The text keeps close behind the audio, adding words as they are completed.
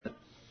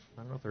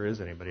if there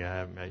is anybody I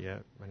haven't met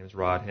yet. My name is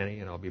Rod Henney,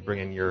 and I'll be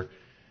bringing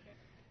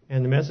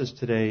And the message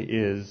today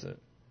is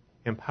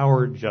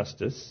Empowered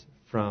Justice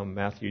from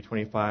Matthew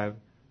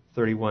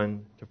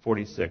 25:31 to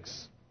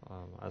 46,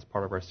 as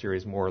part of our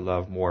series, More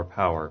Love, More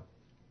Power.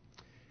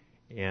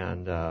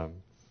 And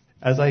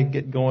as I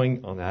get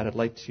going on that, I'd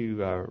like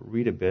to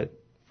read a bit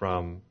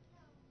from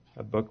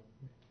a book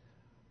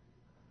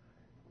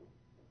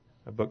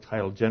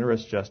titled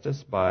Generous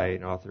Justice by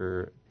an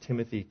author,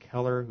 Timothy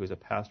Keller, who's a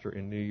pastor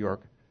in New York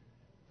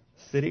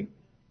City.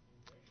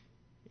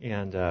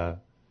 And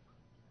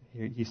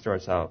he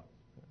starts out,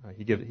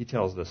 he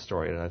tells this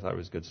story, and I thought it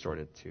was a good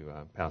story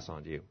to pass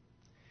on to you.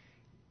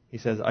 He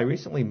says, I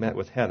recently met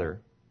with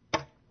Heather,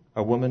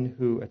 a woman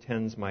who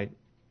attends my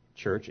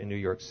church in New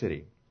York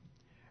City.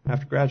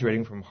 After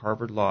graduating from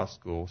Harvard Law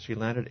School, she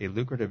landed a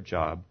lucrative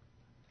job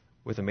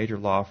with a major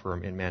law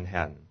firm in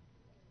Manhattan.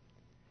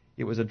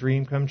 It was a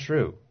dream come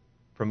true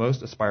for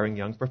most aspiring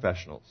young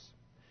professionals.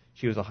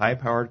 She was a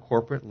high-powered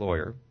corporate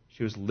lawyer.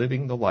 She was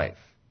living the life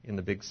in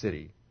the big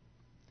city.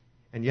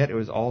 And yet it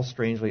was all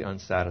strangely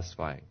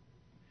unsatisfying.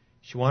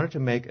 She wanted to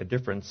make a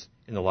difference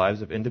in the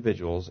lives of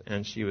individuals,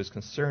 and she was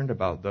concerned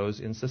about those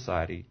in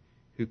society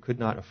who could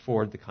not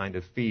afford the kind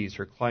of fees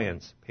her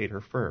clients paid her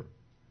firm.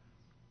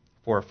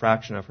 For a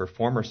fraction of her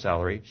former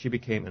salary, she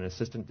became an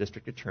assistant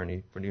district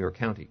attorney for New York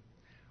County,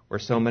 where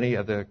so many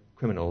of the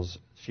criminals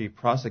she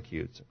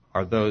prosecutes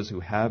are those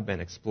who have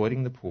been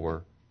exploiting the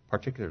poor,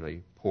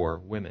 particularly poor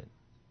women.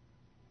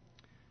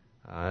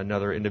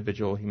 Another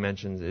individual he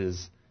mentions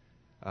is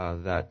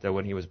that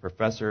when he was a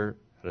professor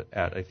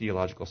at a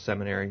theological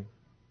seminary,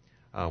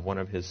 one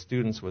of his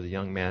students was a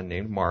young man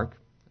named Mark.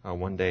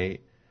 One day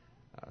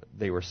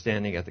they were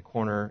standing at the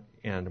corner,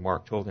 and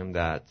Mark told him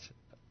that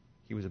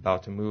he was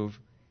about to move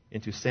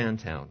into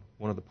Sandtown,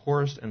 one of the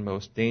poorest and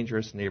most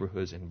dangerous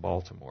neighborhoods in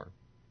Baltimore.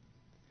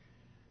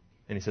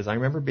 And he says, I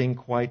remember being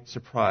quite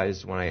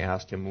surprised when I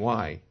asked him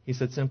why. He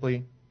said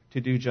simply, to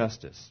do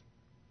justice.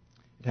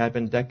 It had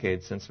been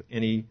decades since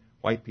any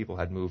white people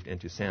had moved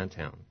into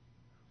Sandtown.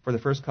 For the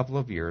first couple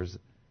of years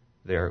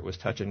there, it was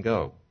touch and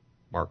go,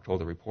 Mark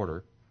told the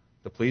reporter.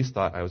 The police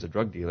thought I was a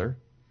drug dealer,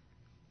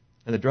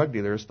 and the drug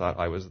dealers thought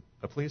I was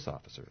a police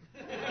officer.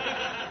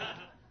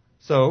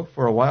 So,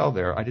 for a while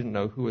there, I didn't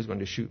know who was going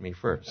to shoot me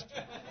first.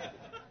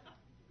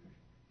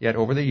 Yet,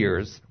 over the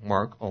years,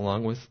 Mark,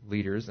 along with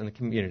leaders in the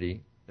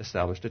community,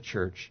 established a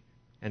church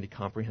and a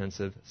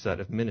comprehensive set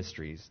of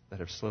ministries that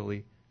have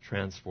slowly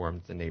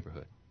transformed the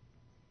neighborhood.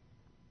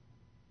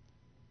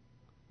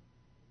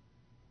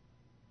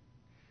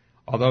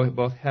 Although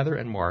both Heather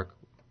and Mark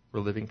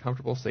were living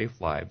comfortable, safe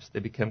lives, they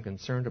became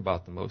concerned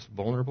about the most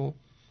vulnerable,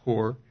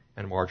 poor,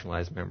 and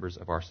marginalized members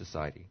of our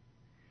society.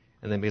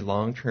 And they made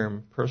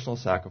long-term personal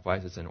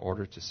sacrifices in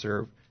order to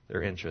serve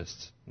their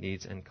interests,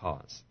 needs, and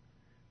cause.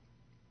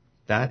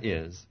 That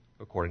is,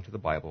 according to the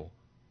Bible,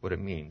 what it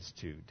means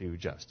to do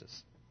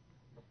justice.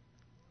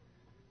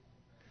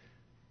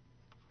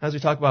 As we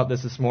talk about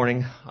this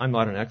morning, I'm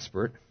not an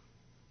expert.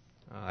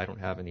 I don't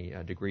have any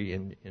degree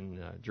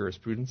in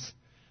jurisprudence.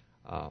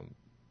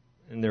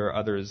 And there are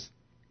others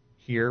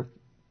here,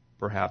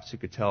 perhaps, who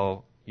could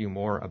tell you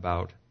more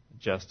about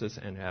justice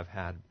and have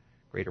had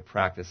greater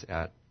practice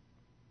at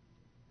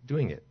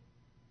doing it.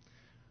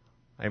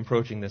 I'm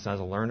approaching this as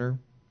a learner,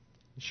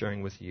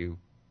 sharing with you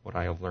what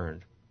I have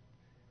learned,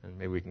 and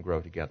maybe we can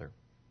grow together.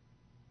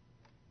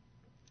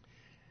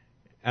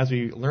 As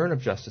we learn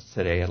of justice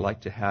today, I'd like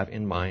us to have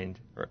in mind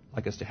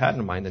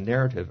the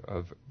narrative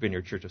of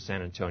Vineyard Church of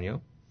San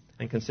Antonio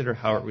and consider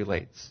how it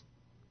relates.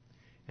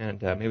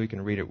 And maybe we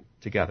can read it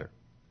together.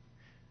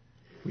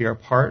 We are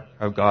part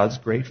of God's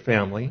great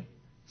family,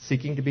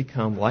 seeking to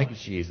become like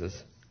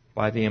Jesus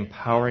by the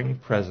empowering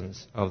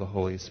presence of the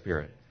Holy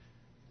Spirit,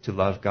 to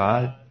love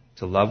God,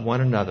 to love one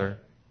another,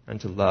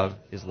 and to love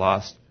His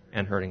lost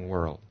and hurting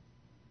world.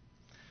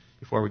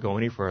 Before we go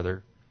any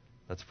further,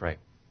 let's pray.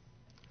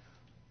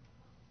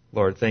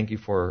 Lord, thank you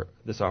for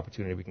this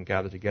opportunity we can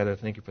gather together.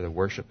 Thank you for the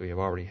worship that we have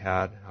already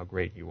had, how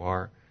great you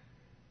are.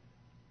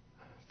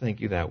 Thank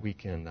you that we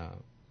can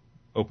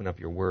open up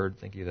your word.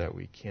 Thank you that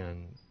we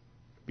can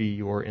be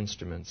your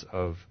instruments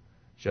of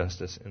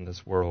justice in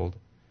this world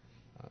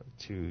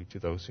to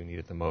those who need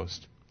it the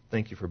most.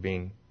 Thank you for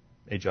being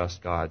a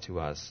just God to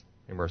us,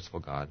 a merciful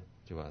God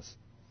to us.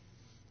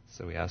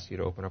 So we ask you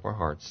to open up our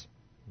hearts.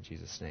 In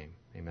Jesus' name,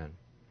 amen.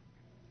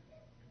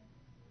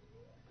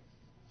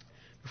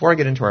 Before I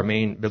get into our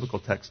main biblical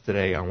text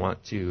today, I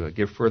want to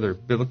give further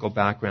biblical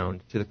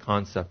background to the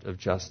concept of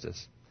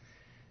justice.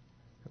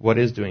 What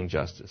is doing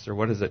justice, or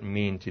what does it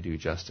mean to do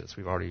justice?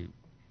 We've already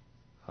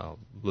I've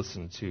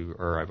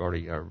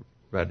already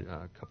read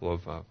a couple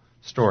of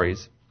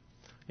stories.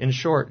 In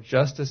short,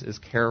 justice is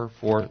care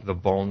for the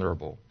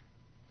vulnerable.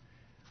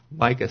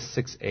 Micah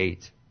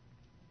 6:8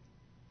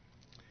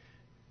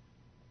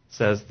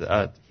 says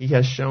that He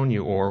has shown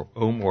you,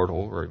 O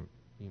mortal, or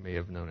you may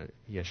have known it,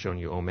 He has shown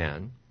you, O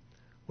man,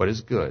 what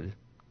is good,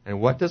 and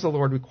what does the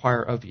Lord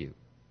require of you?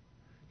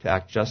 To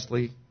act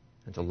justly,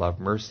 and to love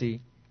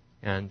mercy,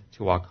 and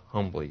to walk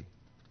humbly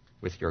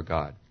with your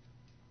God.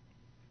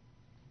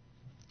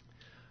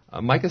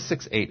 Micah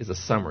 6:8 is a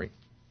summary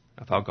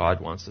of how God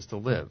wants us to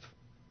live,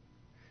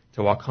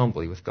 to walk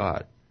humbly with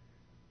God.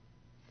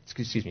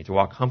 To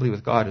walk humbly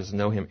with God is to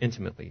know Him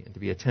intimately and to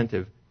be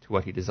attentive to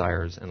what He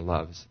desires and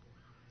loves.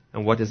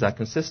 And what does that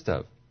consist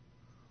of?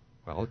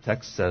 Well, the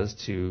text says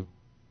to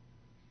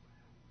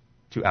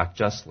act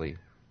justly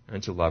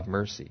and to love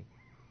mercy,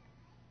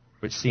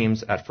 which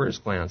seems at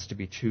first glance to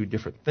be two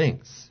different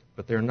things,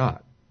 but they're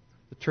not.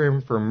 The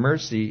term for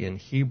mercy in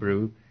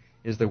Hebrew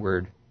is the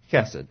word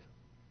chesed.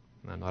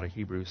 I'm not a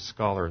Hebrew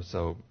scholar,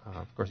 so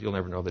of course you'll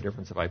never know the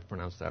difference if I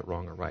pronounce that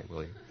wrong or right,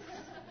 will you?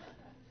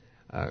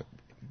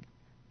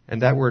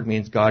 And that word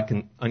means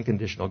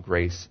unconditional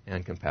grace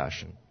and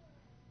compassion.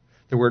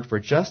 The word for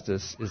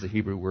justice is the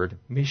Hebrew word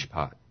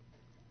mishpat.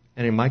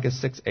 And in Micah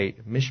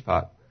 6:8,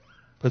 mishpat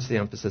puts the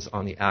emphasis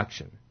on the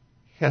action.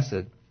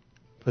 Chesed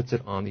puts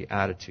it on the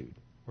attitude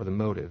or the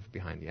motive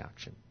behind the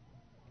action.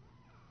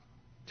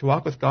 To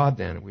walk with God,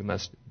 then, we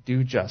must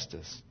do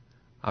justice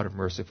out of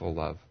merciful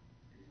love.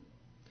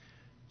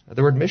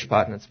 The word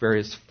mishpat in its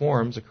various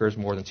forms occurs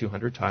more than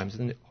 200 times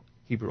in the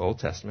Hebrew Old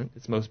Testament.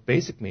 Its most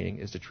basic meaning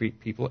is to treat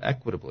people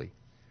equitably.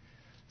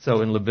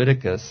 So in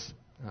Leviticus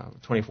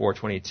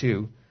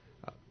 24:22,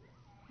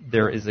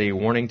 there is a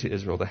warning to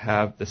Israel to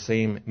have the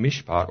same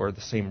mishpat, or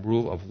the same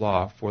rule of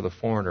law, for the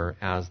foreigner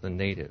as the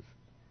native.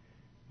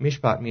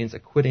 Mishpat means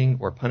acquitting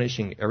or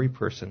punishing every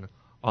person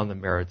on the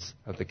merits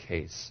of the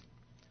case,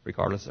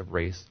 regardless of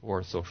race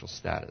or social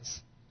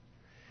status.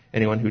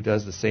 Anyone who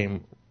does the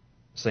same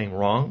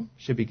wrong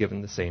should be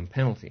given the same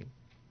penalty.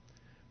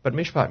 But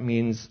mishpat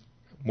means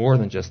more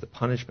than just the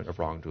punishment of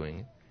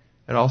wrongdoing.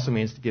 It also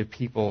means to give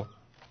people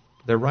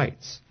their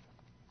rights.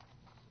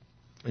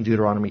 In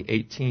Deuteronomy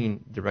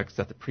 18 directs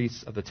that the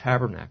priests of the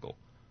tabernacle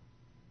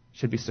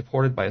should be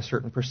supported by a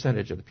certain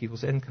percentage of the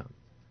people's income.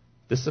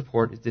 This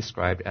support is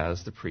described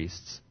as the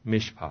priest's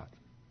mishpat,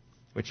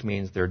 which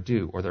means their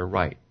due or their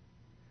right.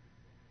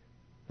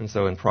 And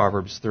so in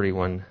Proverbs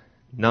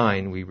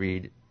 31:9 we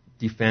read,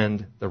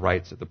 defend the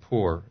rights of the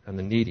poor and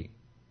the needy.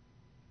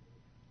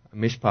 A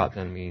mishpat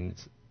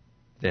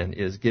then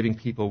is giving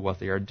people what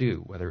they are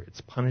due, whether it's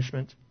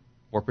punishment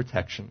or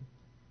protection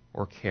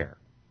or care.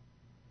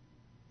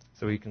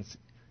 So you can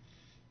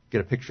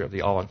get a picture of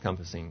the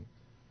all-encompassing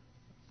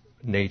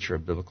nature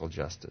of biblical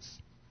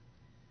justice.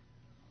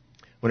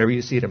 Whenever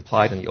you see it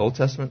implied in the Old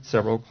Testament,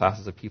 several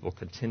classes of people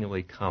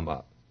continually come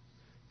up.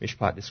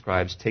 Mishpat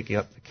describes taking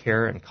up the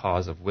care and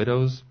cause of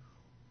widows,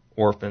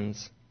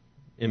 orphans,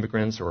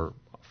 immigrants, or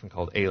often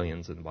called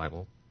aliens in the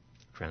Bible,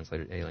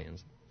 translated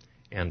aliens,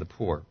 and the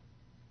poor.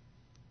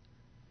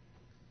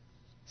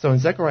 So in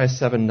Zechariah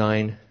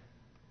 7:9-10,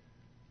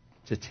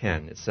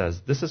 it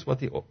says, this is what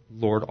the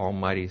Lord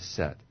Almighty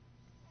said.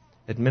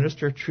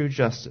 Administer true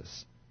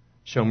justice.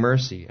 Show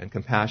mercy and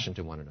compassion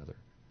to one another.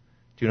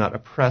 Do not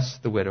oppress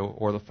the widow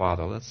or the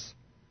fatherless,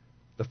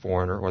 the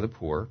foreigner or the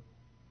poor.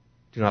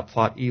 Do not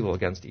plot evil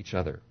against each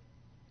other.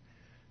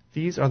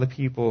 These are the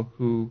people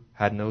who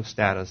had no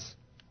status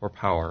or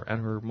power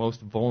and were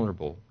most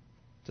vulnerable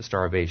to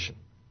starvation.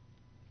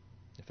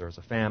 If there was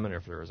a famine or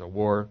if there was a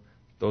war,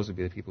 those would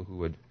be the people who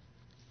would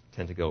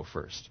tend to go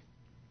first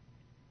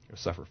or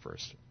suffer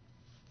first.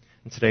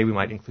 And today we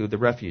might include the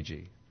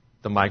refugee,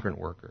 the migrant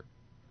worker,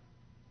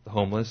 the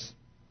homeless,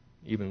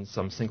 even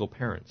some single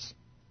parents,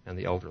 and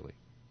the elderly.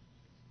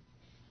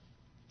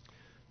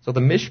 So the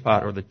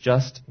mishpat, or the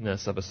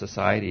justness of a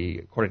society,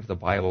 according to the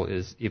Bible,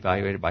 is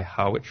evaluated by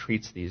how it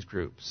treats these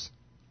groups.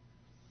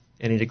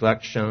 Any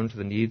neglect shown to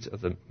the needs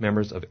of the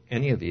members of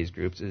any of these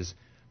groups is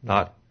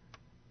not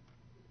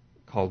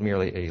called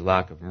merely a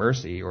lack of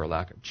mercy or a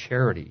lack of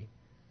charity,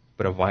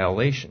 but a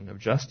violation of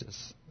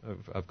justice,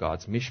 of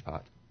God's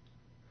mishpat.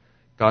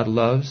 God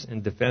loves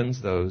and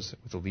defends those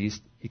with the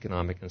least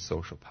economic and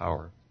social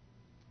power.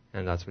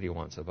 And that's what He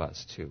wants of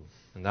us, too.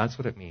 And that's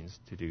what it means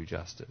to do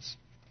justice.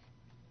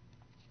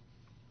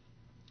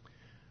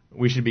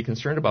 We should be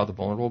concerned about the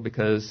vulnerable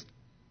because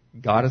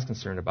God is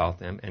concerned about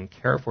them, and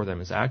care for them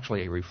is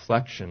actually a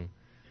reflection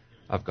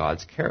of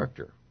God's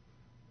character.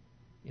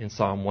 In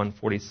Psalm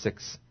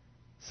 146,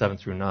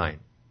 7-9,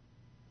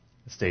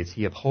 it states,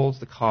 He upholds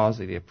the cause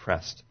of the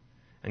oppressed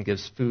and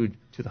gives food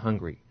to the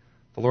hungry.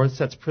 The Lord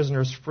sets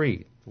prisoners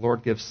free. The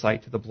Lord gives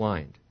sight to the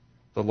blind.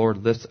 The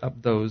Lord lifts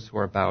up those who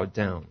are bowed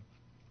down.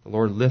 The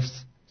Lord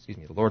loves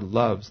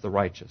the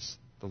righteous.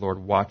 The Lord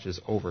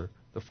watches over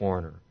the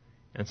foreigner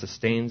and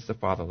sustains the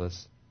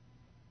fatherless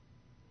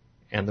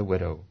and the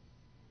widow,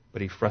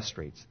 but He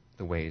frustrates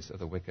the ways of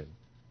the wicked.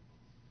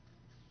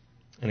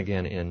 And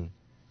again in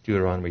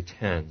Deuteronomy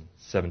 10,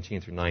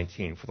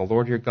 17-19, For the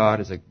Lord your God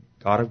is a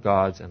God of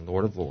gods and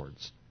Lord of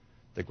lords,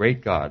 the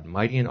great God,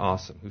 mighty and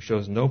awesome, who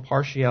shows no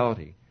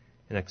partiality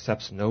and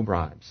accepts no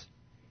bribes.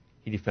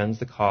 He defends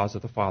the cause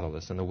of the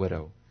fatherless and the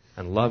widow,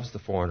 and loves the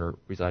foreigner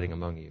residing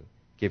among you,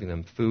 giving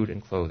them food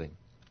and clothing.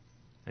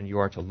 And you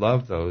are to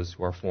love those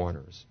who are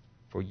foreigners,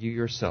 for you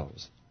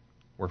yourselves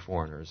were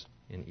foreigners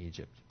in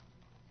Egypt.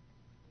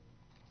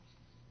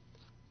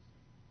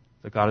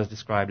 So God is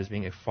described as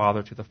being a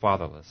father to the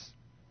fatherless,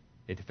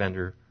 a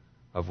defender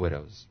of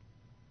widows.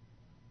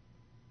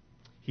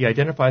 He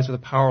identifies with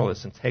the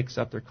powerless and takes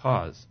up their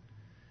cause.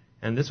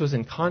 And this was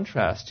in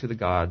contrast to the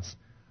gods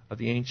of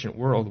the ancient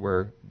world,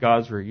 where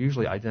gods were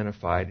usually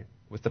identified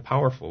with the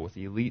powerful, with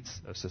the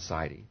elites of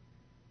society,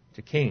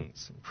 to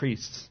kings, and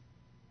priests,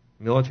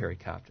 military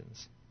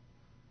captains.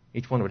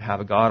 Each one would have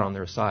a god on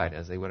their side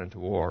as they went into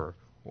war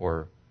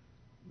or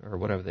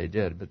whatever they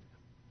did.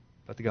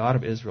 But the God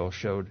of Israel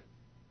showed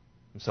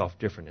himself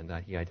different in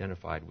that he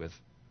identified with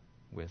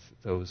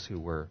those who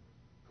were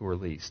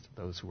least,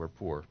 those who were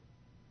poor.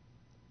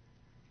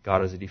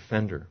 God is a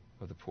defender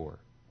of the poor.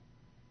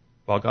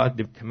 While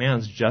God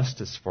commands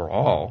justice for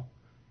all,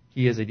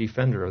 he is a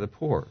defender of the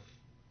poor.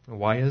 And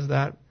why is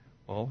that?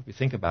 Well, if you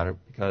think about it,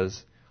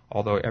 because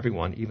although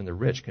everyone, even the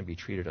rich, can be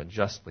treated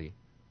unjustly,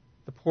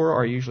 the poor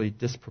are usually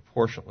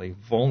disproportionately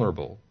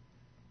vulnerable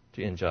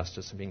to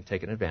injustice and being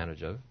taken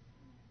advantage of,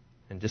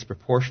 and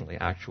disproportionately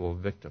actual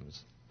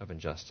victims of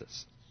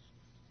injustice.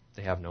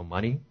 They have no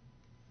money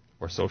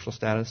or social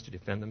status to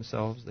defend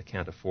themselves. They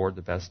can't afford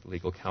the best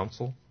legal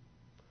counsel.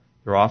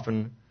 They're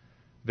often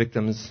the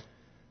victims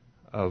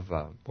of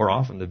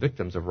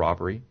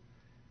robbery,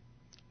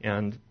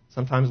 and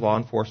sometimes law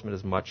enforcement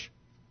is much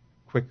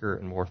quicker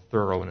and more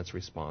thorough in its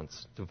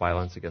response to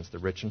violence against the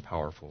rich and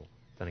powerful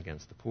than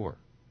against the poor.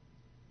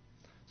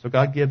 So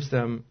God gives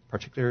them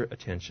particular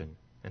attention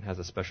and has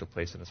a special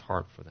place in his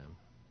heart for them.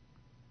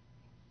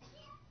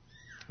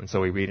 And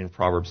so we read in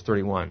Proverbs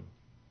 31,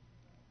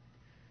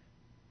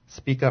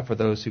 "Speak up for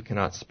those who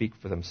cannot speak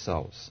for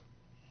themselves,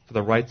 for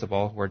the rights of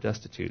all who are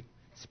destitute.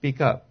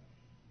 Speak up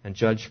and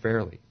judge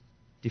fairly.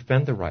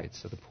 Defend the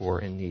rights of the poor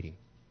and needy."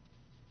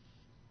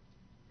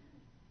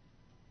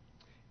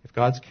 If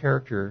God's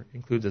character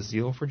includes a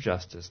zeal for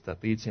justice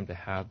that leads him to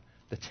have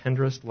the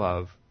tenderest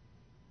love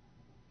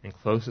and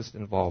closest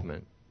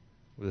involvement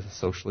with the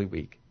socially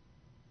weak,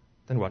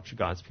 then what should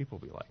God's people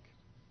be like?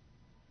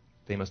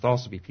 They must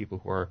also be people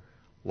who are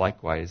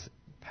likewise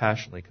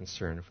passionately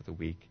concerned for the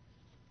weak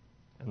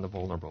and the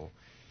vulnerable.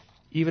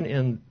 Even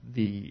in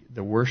the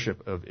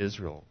worship of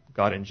Israel,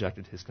 God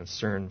injected his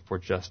concern for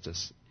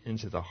justice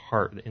into the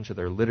heart, into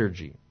their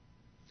liturgy.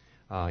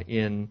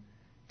 In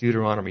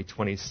Deuteronomy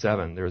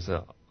 27, there's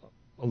a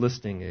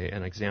listing,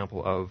 an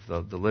example of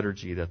the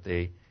liturgy that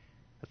they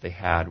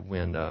had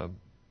when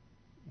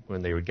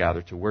they would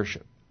gather to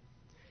worship.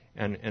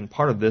 And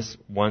part of this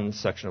one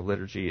section of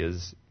liturgy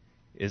is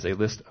a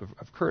list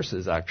of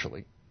curses,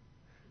 actually,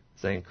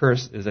 saying,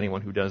 "Curse is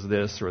anyone who does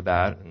this or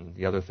that and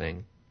the other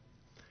thing."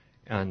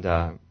 And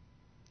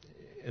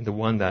the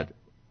one that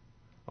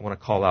I want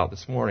to call out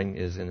this morning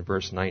is in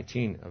verse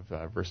 19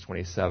 of verse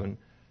 27.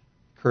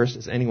 "Cursed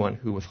is anyone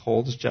who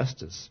withholds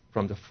justice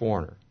from the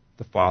foreigner,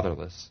 the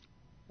fatherless,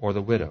 or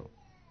the widow."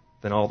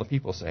 Then all the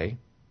people say,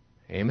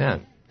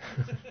 "Amen."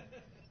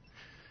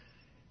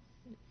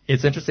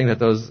 It's interesting that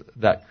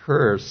that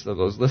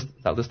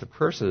list of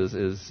curses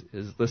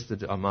is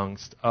listed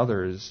amongst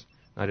others.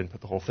 I didn't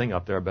put the whole thing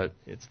up there, but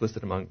it's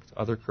listed amongst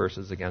other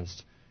curses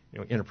against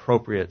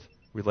inappropriate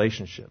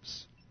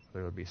relationships.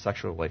 There would be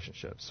sexual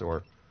relationships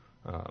or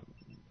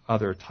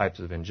other types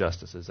of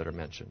injustices that are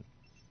mentioned.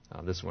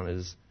 This one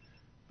is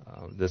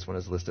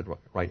listed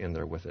right in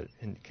there with it,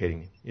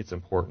 indicating its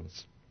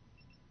importance.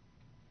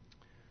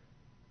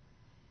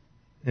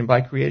 And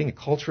by creating a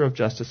culture of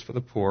justice for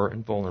the poor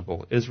and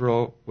vulnerable,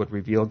 Israel would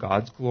reveal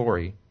God's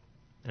glory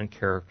and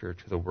character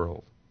to the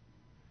world.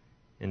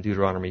 In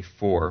Deuteronomy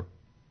 4,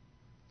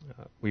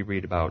 we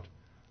read about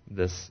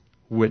this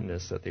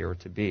witness that they are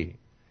to be.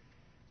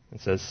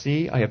 It says,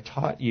 "See, I have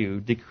taught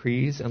you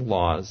decrees and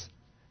laws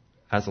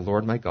as the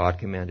Lord my God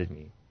commanded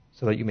me,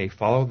 so that you may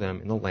follow them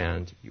in the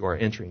land you are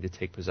entering to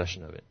take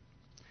possession of it.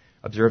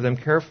 Observe them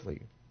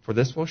carefully, for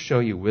this will show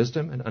you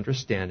wisdom and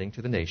understanding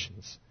to the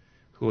nations,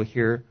 who will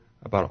hear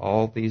about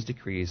all these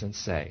decrees and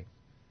say,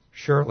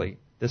 'Surely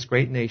this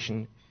great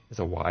nation is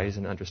a wise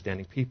and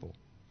understanding people.'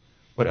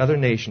 What other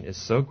nation is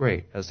so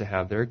great as to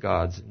have their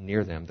gods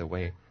near them the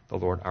way the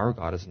Lord our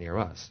God is near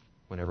us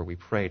whenever we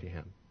pray to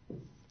him?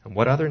 And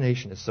what other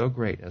nation is so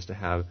great as to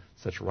have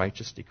such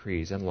righteous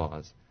decrees and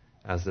laws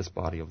as this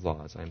body of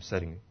laws I am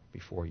setting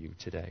before you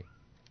today?"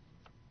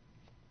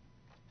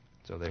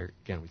 So there,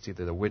 again, we see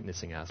the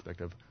witnessing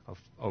aspect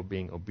of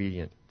being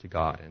obedient to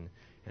God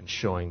and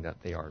showing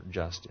that they are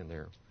just in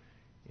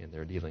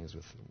their dealings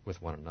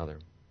with one another.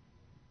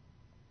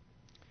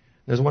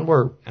 There's one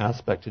more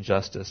aspect to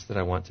justice that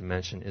I want to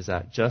mention, is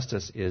that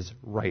justice is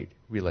right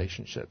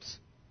relationships.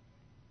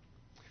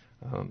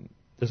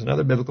 There's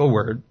another biblical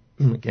word.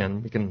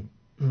 Again, we can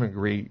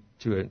agree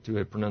to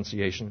a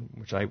pronunciation,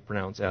 which I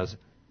pronounce as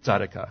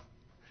tzedakah.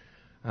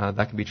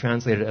 That can be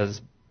translated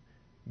as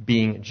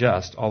being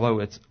just, although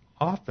it's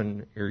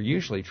often or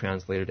usually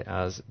translated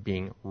as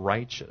being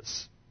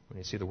righteous, when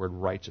you see the word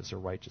righteous or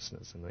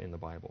righteousness in the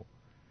Bible.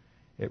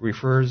 It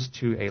refers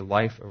to a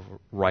life of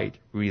right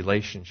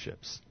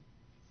relationships.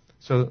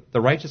 So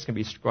the righteous can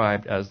be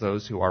described as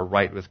those who are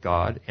right with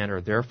God and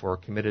are therefore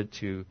committed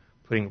to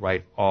putting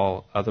right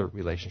all other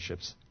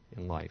relationships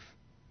in life.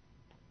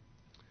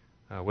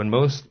 When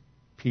most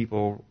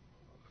people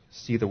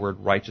see the word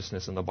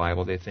righteousness in the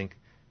Bible, they think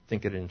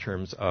think it in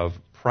terms of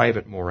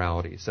private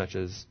morality, such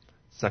as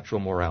sexual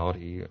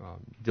morality,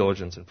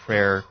 diligence in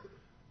prayer,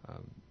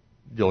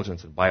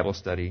 diligence in Bible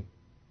study.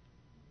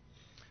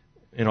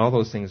 And all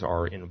those things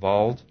are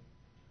involved,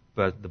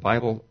 but in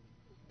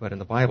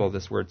the Bible,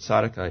 this word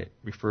tzedakah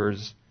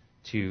refers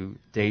to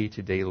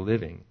day-to-day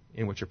living,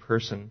 in which a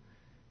person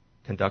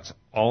conducts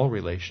all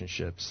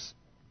relationships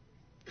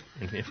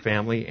in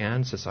family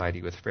and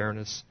society with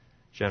fairness,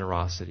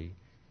 generosity,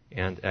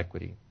 and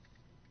equity.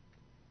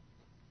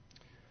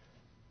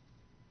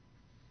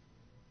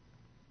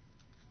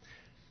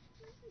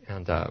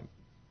 And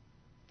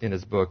in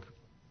his book,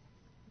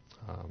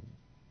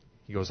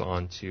 he goes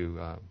on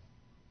to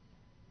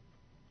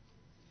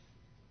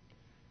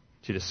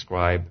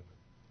describe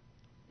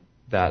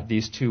that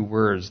these two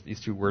words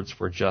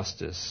for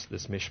justice,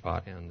 this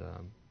mishpat and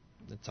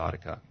the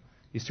tzedakah,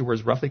 these two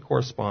words roughly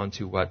correspond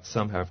to what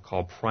some have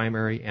called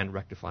primary and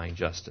rectifying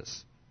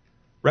justice.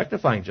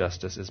 Rectifying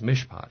justice is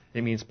mishpat.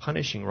 It means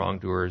punishing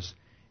wrongdoers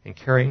and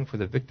caring for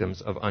the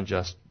victims of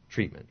unjust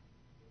treatment.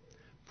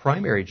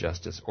 Primary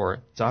justice, or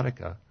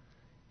tzedakah,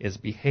 is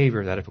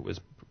behavior that, if it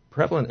was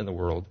prevalent in the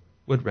world,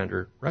 would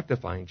render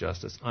rectifying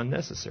justice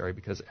unnecessary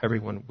because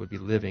everyone would be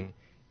living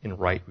in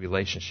right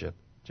relationship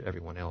to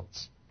everyone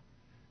else.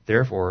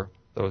 Therefore,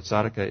 though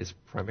tzedakah is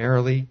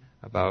primarily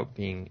about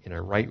being in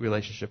a right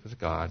relationship with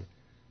God,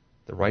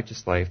 the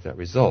righteous life that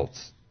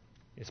results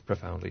is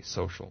profoundly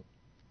social.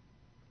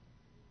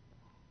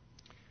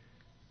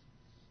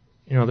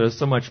 You know, there's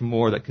so much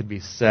more that could be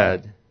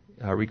said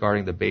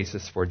regarding the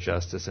basis for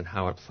justice and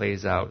how it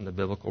plays out in the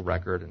biblical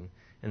record and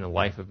in the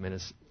life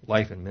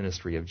and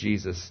ministry of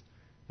Jesus,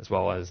 as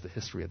well as the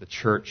history of the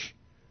church.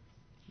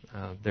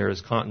 There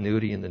is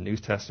continuity in the New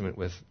Testament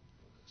with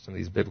some of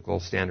these biblical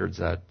standards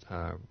that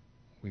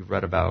we've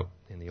read about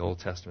in the Old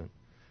Testament.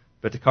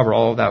 But to cover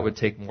all of that would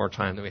take more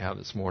time than we have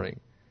this morning.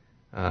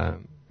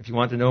 If you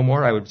want to know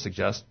more, I would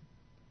suggest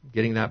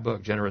getting that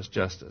book, Generous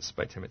Justice,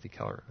 by Timothy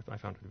Keller. I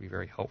found it to be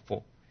very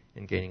helpful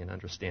in gaining an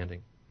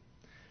understanding.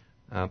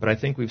 But I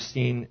think we've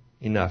seen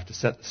enough to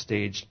set the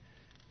stage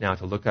now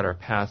to look at our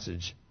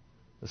passage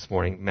this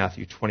morning,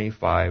 Matthew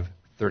 25,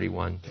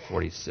 31 to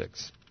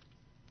 46.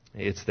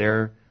 It's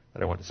there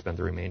that I want to spend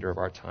the remainder of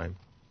our time.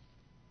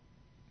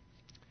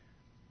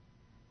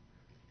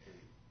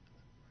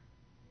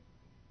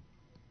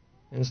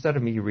 Instead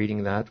of me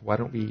reading that, why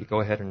don't we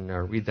go ahead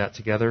and read that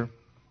together?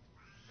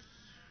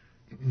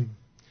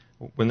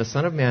 When the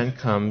Son of Man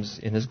comes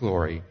in his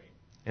glory,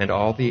 and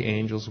all the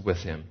angels with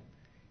him,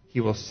 he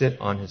will sit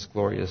on his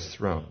glorious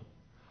throne.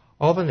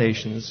 All the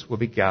nations will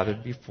be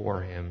gathered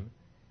before him,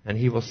 and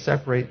he will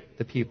separate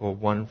the people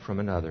one from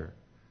another,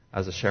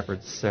 as a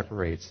shepherd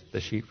separates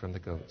the sheep from the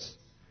goats.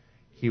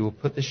 He will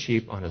put the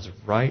sheep on his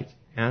right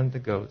and the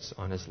goats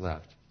on his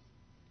left.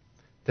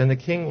 Then the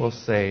king will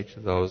say to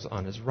those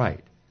on his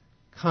right,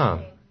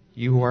 "Come,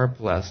 you who are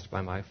blessed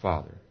by my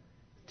Father.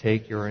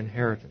 Take your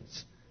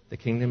inheritance, the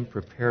kingdom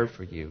prepared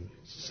for you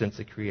since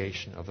the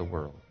creation of the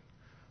world.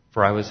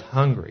 For I was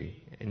hungry,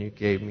 and you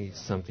gave me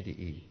something to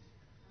eat.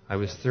 I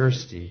was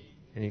thirsty,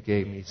 and you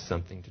gave me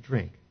something to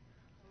drink.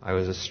 I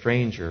was a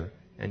stranger,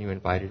 and you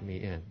invited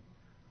me in.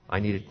 I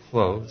needed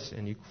clothes,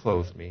 and you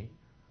clothed me.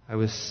 I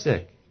was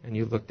sick, and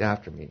you looked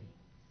after me.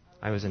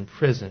 I was in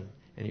prison,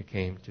 and you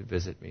came to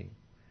visit me."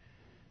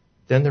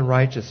 Then the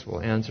righteous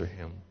will answer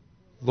him,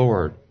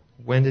 "Lord,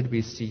 when did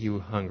we see you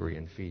hungry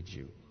and feed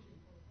you,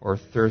 or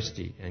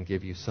thirsty and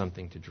give you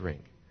something to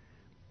drink?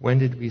 When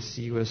did we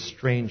see you a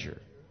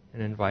stranger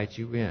and invite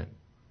you in,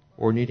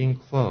 or needing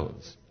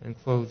clothes and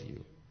clothe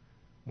you?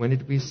 When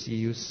did we see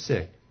you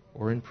sick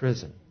or in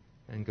prison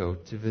and go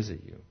to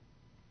visit you?"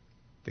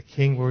 The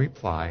king will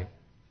reply,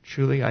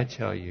 "Truly I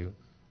tell you,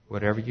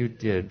 whatever you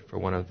did for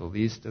one of the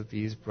least of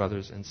these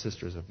brothers and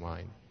sisters of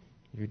mine,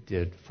 you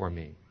did for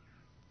me."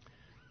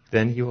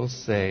 Then he will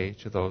say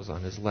to those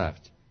on his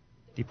left,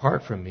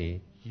 "Depart from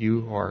me,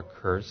 you who are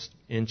cursed,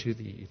 into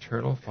the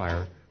eternal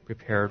fire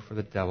prepared for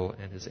the devil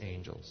and his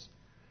angels.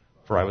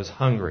 For I was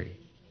hungry,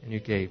 and you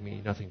gave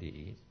me nothing to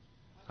eat.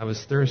 I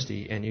was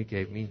thirsty, and you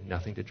gave me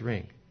nothing to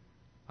drink.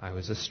 I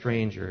was a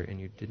stranger, and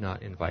you did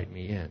not invite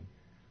me in.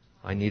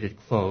 I needed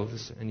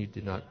clothes, and you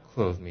did not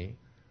clothe me.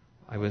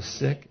 I was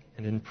sick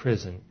and in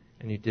prison,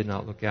 and you did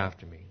not look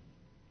after me."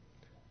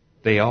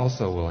 They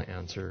also will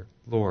answer,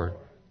 "Lord,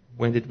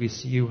 when did we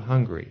see you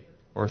hungry,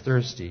 or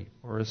thirsty,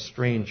 or a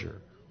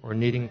stranger, or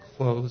needing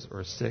clothes,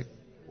 or sick,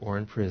 or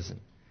in prison,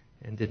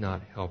 and did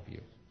not help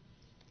you?"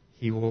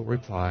 He will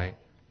reply,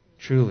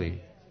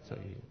 "Truly, I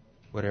tell you,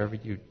 whatever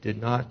you did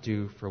not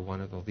do for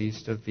one of the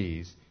least of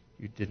these,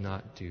 you did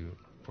not do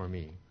for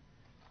me."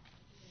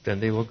 Then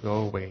they will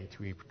go away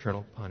to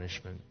eternal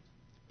punishment,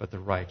 but the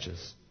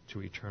righteous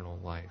to eternal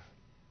life.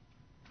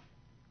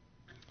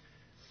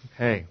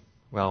 Okay,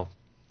 well,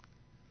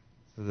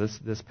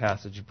 this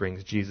passage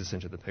brings Jesus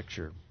into the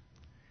picture.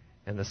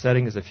 And the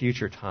setting is a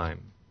future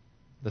time.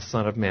 The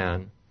Son of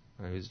Man,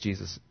 who's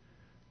Jesus'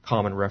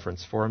 common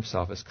reference for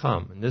himself, has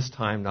come. And this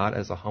time not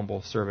as a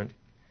humble servant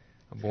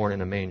born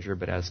in a manger,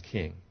 but as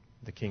King,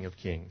 the King of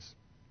Kings.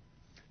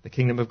 The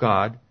kingdom of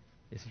God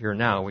is here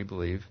now, we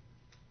believe,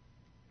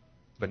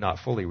 but not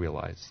fully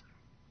realized.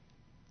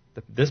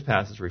 This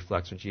passage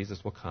reflects when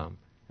Jesus will come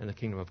and the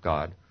kingdom of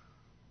God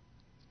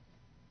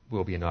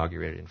will be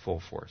inaugurated in full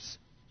force.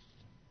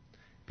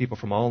 People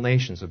from all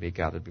nations will be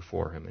gathered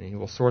before him, and he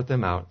will sort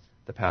them out,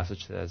 the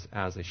passage says,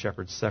 as a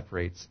shepherd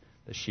separates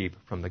the sheep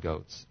from the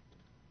goats.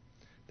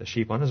 The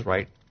sheep on his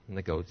right and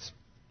the goats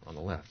on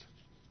the left.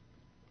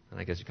 And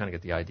I guess you kind of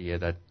get the idea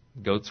that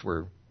goats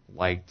were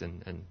liked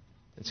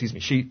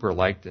sheep were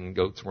liked and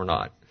goats were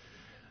not.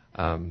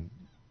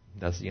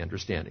 That's the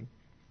understanding.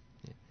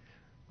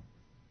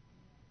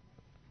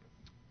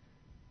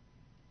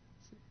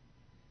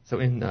 So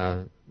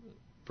in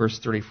verse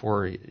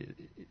 34, it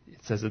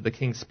says that the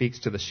king speaks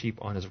to the sheep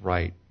on his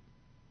right.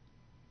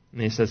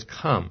 And he says,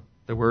 come.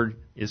 The word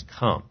is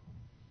come.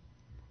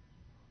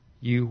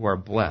 You who are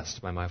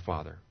blessed by my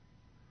Father.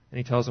 And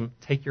he tells them,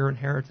 take your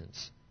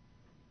inheritance.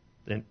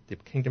 The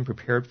kingdom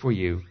prepared for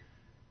you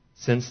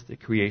since the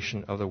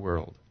creation of the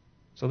world.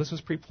 So this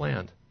was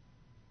pre-planned.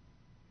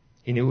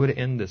 He knew it would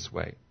end this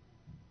way.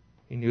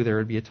 He knew there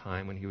would be a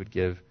time when he would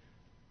give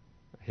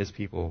his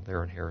people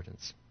their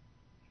inheritance.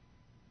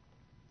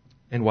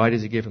 And why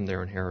does he give them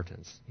their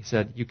inheritance? He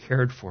said, you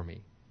cared for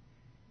me.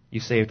 You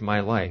saved my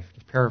life.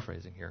 Just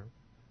paraphrasing here.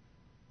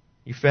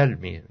 You fed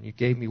me, and you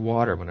gave me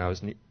water when I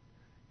was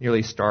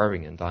nearly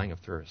starving and dying of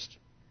thirst.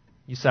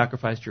 You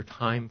sacrificed your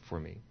time for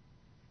me.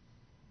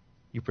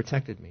 You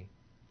protected me.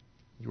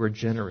 You were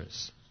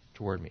generous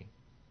toward me.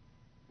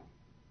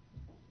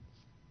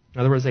 In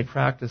other words, they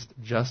practiced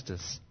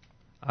justice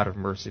out of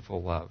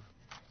merciful love.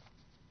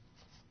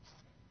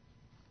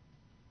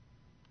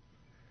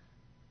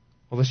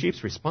 Well, the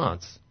sheep's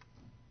response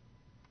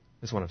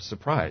is one of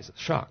surprise,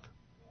 shock.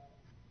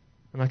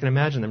 And I can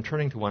imagine them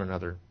turning to one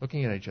another,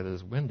 looking at each other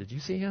as, when did you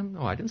see him?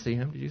 No, I didn't see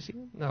him. Did you see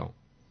him? No.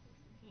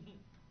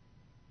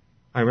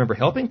 I remember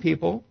helping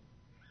people.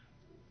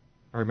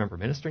 I remember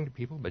ministering to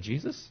people, but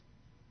Jesus?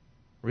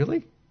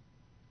 Really?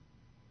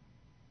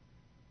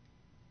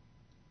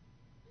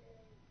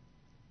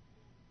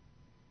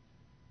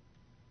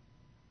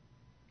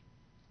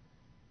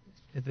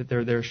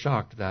 They're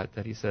shocked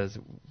that he says,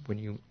 when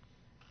you,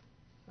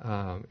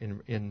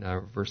 in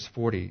verse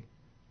 40,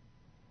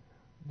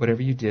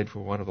 whatever you did for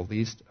one of the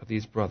least of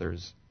these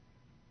brothers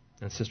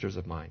and sisters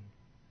of mine,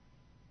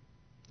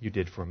 you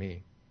did for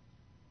me.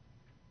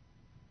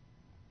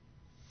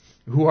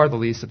 Who are the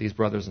least of these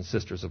brothers and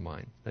sisters of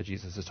mine that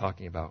Jesus is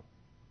talking about?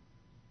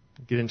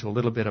 Get into a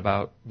little bit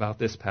about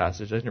this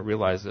passage. I didn't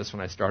realize this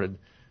when I started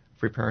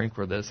preparing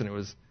for this, and it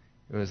was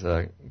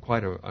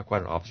quite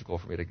an obstacle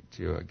for me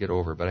to get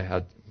over, but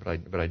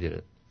I did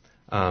it.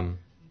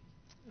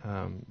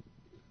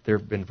 There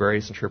have been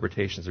various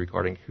interpretations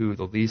regarding who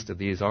the least of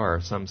these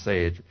are. Some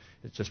say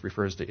it just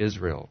refers to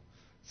Israel.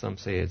 Some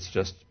say it's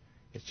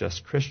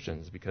just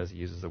Christians because he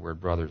uses the word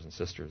brothers and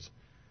sisters.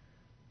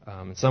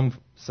 And some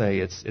say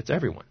it's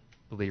everyone,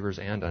 believers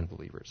and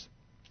unbelievers.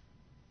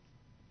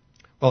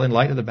 Well, in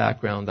light of the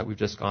background that we've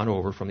just gone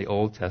over from the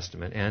Old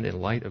Testament, and in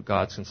light of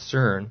God's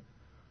concern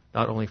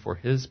not only for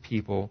his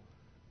people,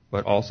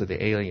 but also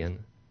the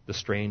alien, the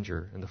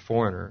stranger, and the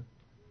foreigner,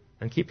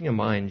 and keeping in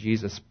mind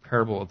Jesus'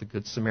 parable of the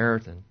Good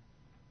Samaritan,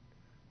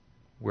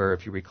 where,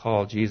 if you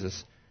recall,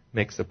 Jesus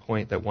makes the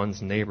point that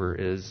one's neighbor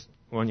is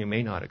one you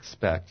may not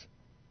expect,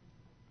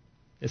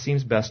 it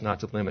seems best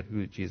not to limit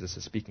who Jesus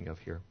is speaking of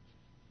here.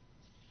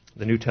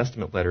 The New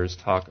Testament letters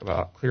talk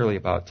clearly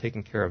about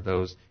taking care of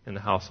those in the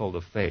household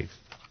of faith.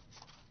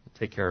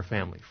 Take care of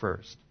family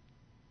first.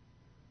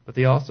 But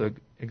they also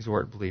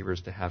exhort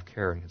believers to have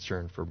care and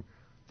concern for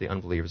the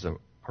unbelievers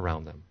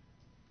around them.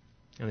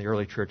 And the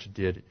early church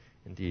did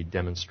indeed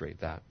demonstrate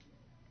that,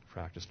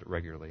 practiced it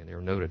regularly, and they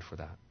were noted for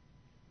that.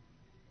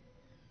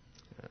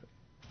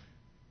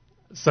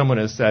 Someone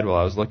has said, while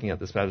I was looking at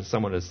this passage,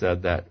 someone has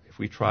said that if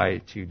we try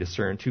to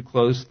discern too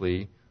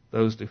closely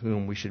those to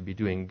whom we should be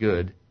doing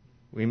good,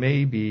 we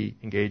may be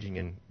engaging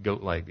in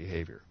goat-like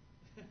behavior.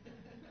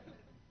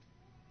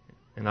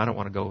 And I don't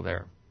want to go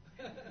there.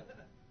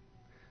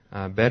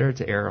 Better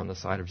to err on the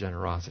side of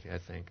generosity, I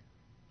think.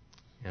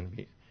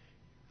 And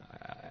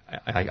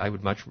I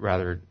would much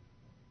rather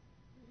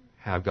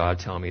have God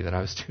tell me that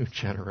I was too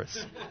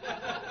generous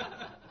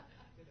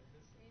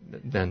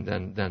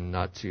than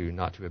not to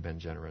have been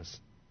generous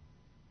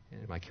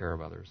in my care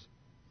of others.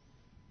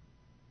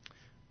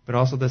 But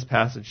also this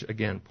passage,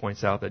 again,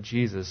 points out that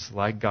Jesus,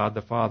 like God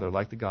the Father,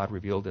 like the God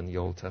revealed in the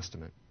Old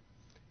Testament,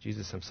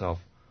 Jesus himself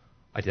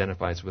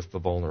identifies with the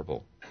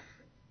vulnerable.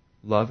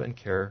 Love and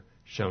care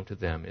shown to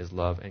them is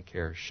love and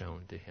care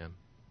shown to him.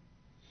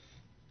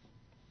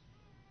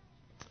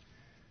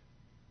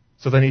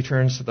 So then he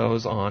turns to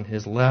those on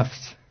his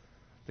left,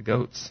 the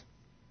goats.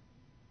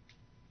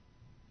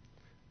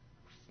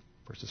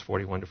 Verses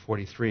 41 to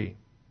 43.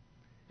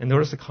 And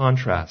notice the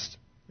contrast.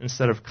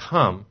 Instead of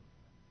come,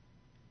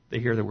 they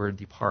hear the word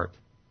depart.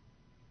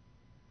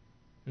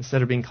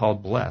 Instead of being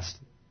called blessed,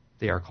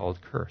 they are called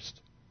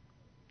cursed.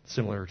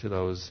 Similar to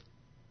those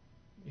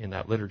in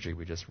that liturgy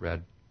we just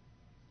read.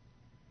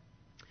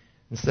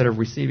 Instead of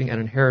receiving an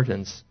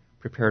inheritance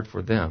prepared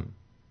for them,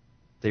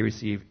 they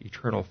receive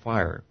eternal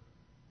fire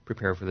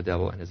prepared for the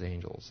devil and his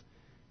angels.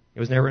 It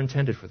was never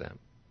intended for them.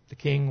 The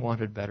king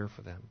wanted better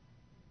for them,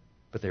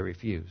 but they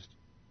refused.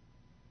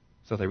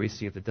 So they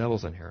received the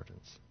devil's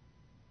inheritance,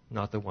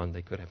 not the one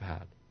they could have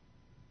had.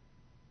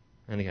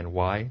 And again,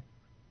 why?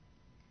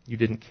 You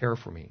didn't care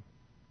for me.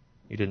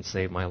 You didn't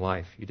save my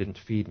life. You didn't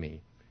feed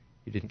me.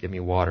 You didn't give me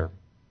water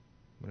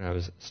when I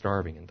was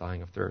starving and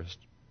dying of thirst.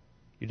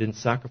 You didn't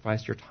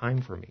sacrifice your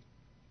time for me.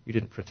 You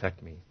didn't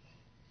protect me.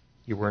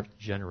 You weren't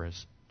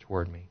generous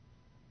toward me.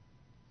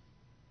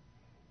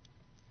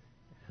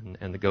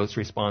 And the goat's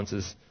response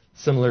is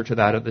similar to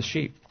that of the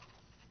sheep.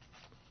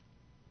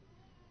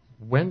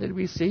 When did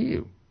we see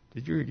you?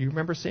 Do you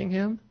remember seeing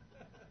him?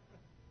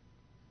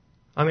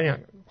 I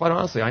mean, quite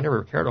honestly, I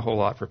never cared a whole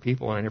lot for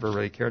people, and I never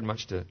really cared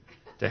much to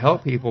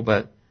help people.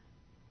 But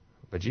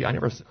gee, I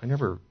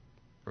never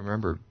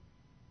remember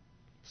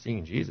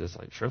seeing Jesus.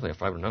 Surely,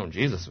 if I would have known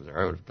Jesus was there,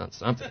 I would have done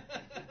something.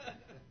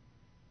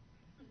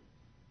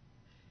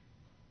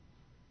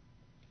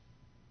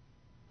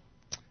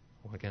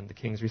 Well, again, the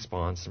king's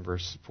response in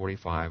verse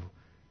 45: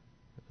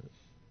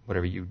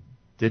 "Whatever you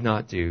did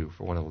not do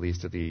for one of the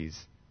least of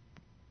these,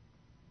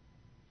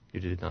 you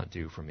did not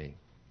do for me."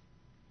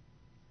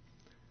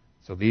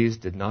 So these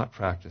did not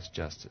practice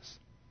justice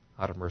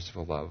out of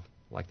merciful love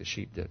like the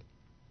sheep did.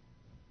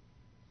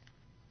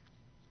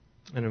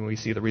 And then we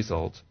see the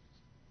result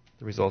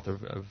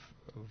of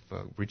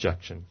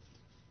rejection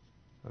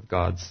of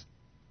God's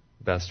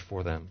best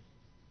for them.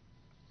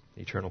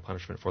 The eternal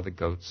punishment for the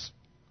goats,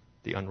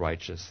 the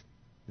unrighteous,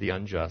 the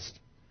unjust,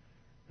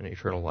 and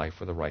eternal life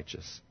for the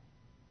righteous,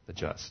 the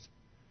just.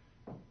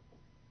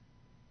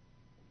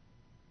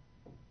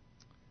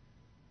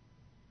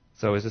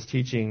 So is this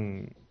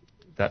teaching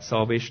that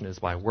salvation is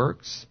by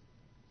works?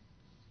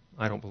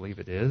 I don't believe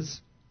it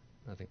is.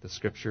 I think the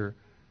Scripture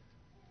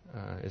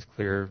is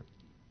clear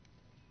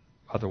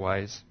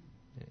otherwise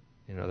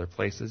in other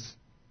places.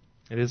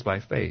 It is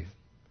by faith.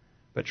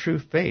 But true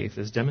faith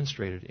is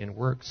demonstrated in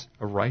works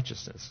of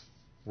righteousness,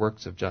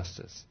 works of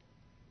justice.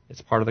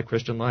 It's part of the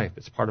Christian life.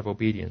 It's part of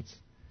obedience.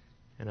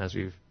 And as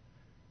we've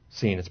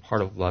seen, it's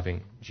part of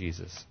loving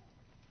Jesus.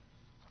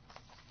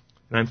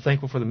 And I'm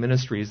thankful for the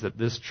ministries that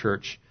this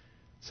church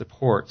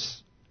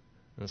supports,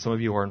 and some of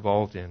you are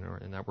involved in,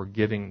 and that we're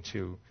giving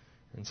to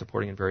and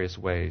supporting in various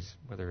ways,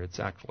 whether it's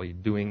actually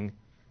doing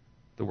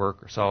the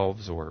work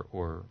ourselves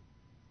or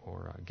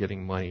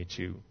giving money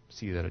to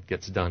see that it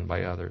gets done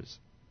by others.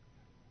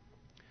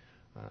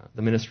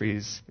 The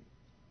ministries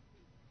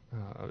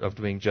of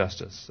doing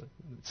justice.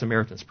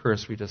 Samaritan's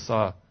Purse, we just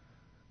saw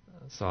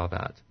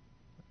that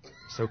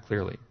so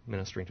clearly,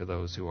 ministering to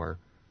those who are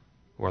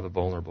the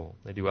vulnerable.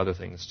 They do other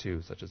things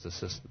too, such as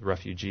assist the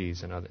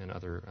refugees and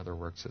other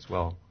works as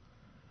well.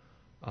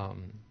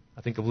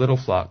 I think of Little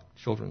Flock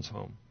Children's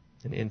Home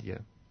in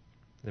India,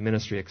 the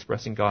ministry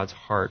expressing God's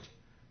heart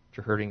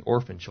to hurting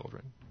orphan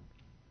children.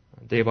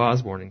 Dave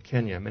Osborne in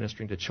Kenya,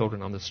 ministering to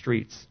children on the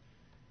streets,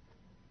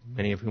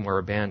 many of whom are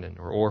abandoned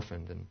or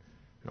orphaned and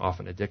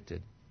often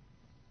addicted.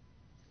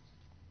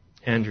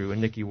 Andrew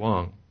and Nikki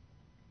Wong,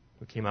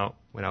 who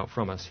went out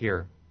from us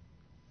here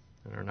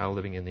and are now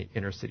living in the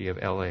inner city of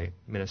LA,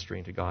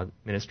 ministering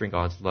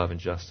God's love and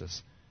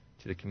justice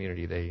to the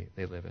community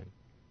they live in.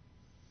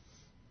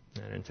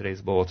 And in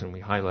today's bulletin,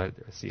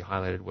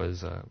 highlighted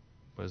was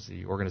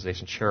the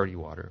organization Charity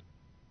Water,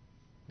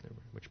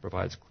 which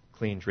provides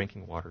clean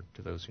drinking water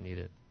to those who need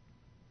it.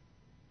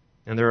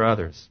 And there are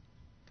others,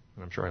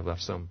 and I'm sure I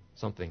left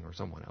something or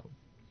someone out.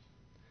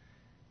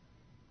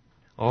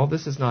 All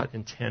this is not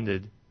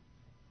intended.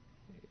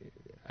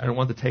 I don't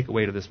want the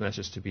takeaway to this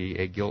message to be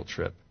a guilt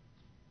trip,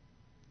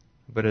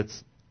 but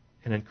it's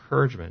an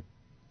encouragement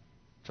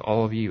to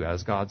all of you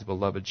as God's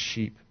beloved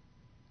sheep.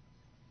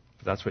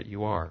 For that's what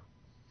you are.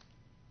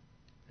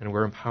 And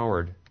we're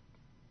empowered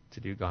to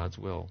do God's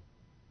will,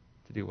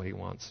 to do what He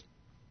wants.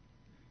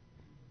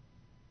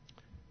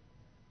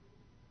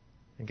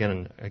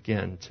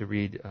 Again, to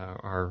read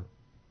our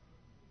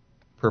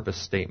purpose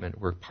statement,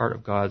 we're part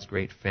of God's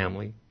great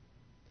family,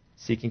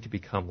 seeking to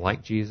become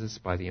like Jesus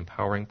by the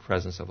empowering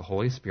presence of the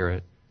Holy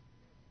Spirit,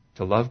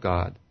 to love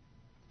God,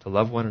 to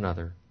love one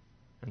another,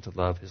 and to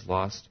love His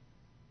lost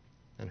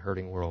and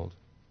hurting world.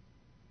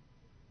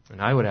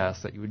 And I would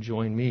ask that you would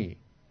join me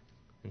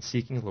in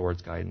seeking the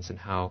Lord's guidance and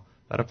how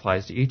that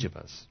applies to each of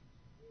us,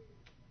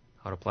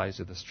 how it applies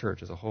to this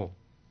church as a whole.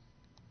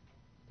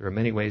 There are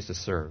many ways to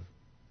serve.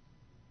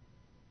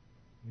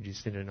 We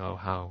just need to know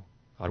how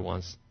God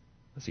wants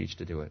us each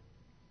to do it.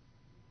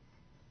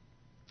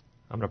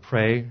 I'm going to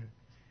pray,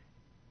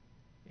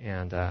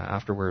 and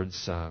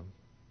afterwards,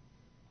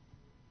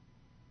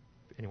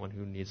 anyone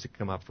who needs to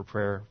come up for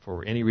prayer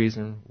for any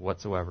reason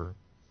whatsoever,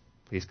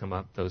 please come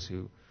up. Those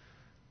who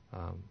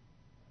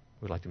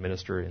would like to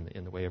minister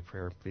in the way of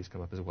prayer, please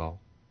come up as well.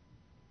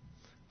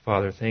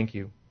 Father, thank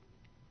you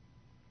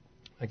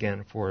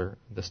again for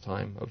this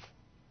time of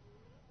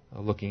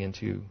looking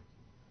into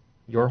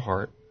your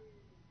heart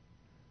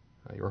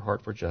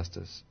for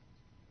justice.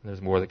 And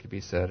there's more that could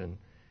be said, and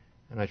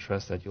And I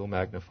trust that you'll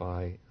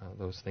magnify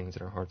those things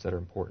in our hearts that are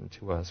important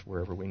to us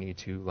wherever we need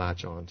to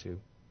latch on to.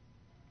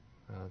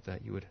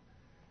 That you would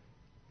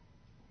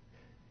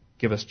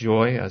give us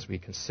joy as we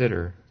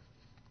consider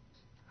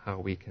how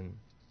we can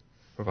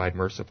provide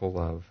merciful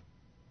love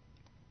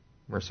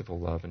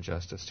and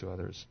justice to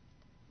others,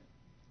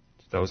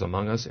 to those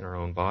among us in our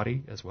own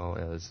body as well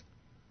as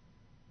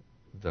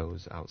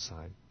those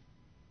outside.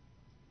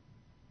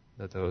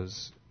 That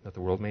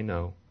the world may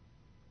know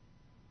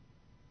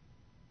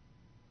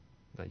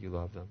that you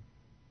love them.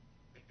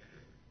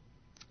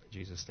 In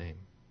Jesus' name,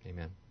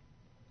 amen.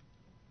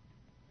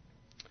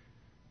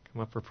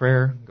 Come up for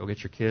prayer. Go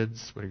get your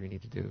kids. Whatever you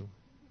need to do.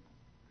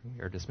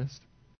 We are dismissed.